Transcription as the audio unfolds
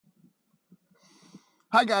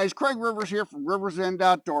Hi guys, Craig Rivers here from Rivers End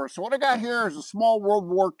Outdoors. So what I got here is a small World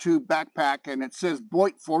War II backpack, and it says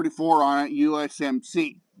Boit 44 on it,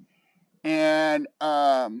 USMC. And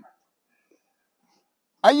I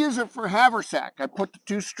use it for haversack. I put the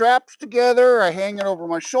two straps together, I hang it over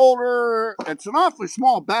my shoulder. It's an awfully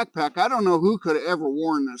small backpack. I don't know who could have ever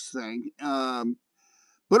worn this thing.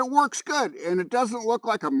 But it works good, and it doesn't look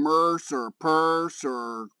like a merce or a purse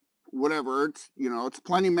or whatever. It's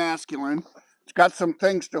plenty masculine. It's got some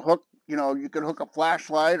things to hook. You could hook a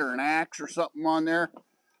flashlight or an axe or something on there.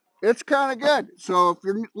 It's kind of good. So if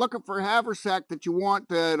you're looking for a haversack that you want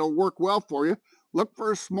that'll work well for you, look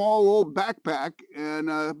for a small old backpack and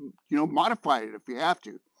modify it if you have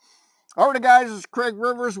to. All right, guys, it's Craig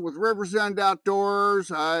Rivers with Rivers End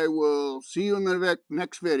Outdoors. I will see you in the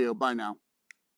next video. Bye now.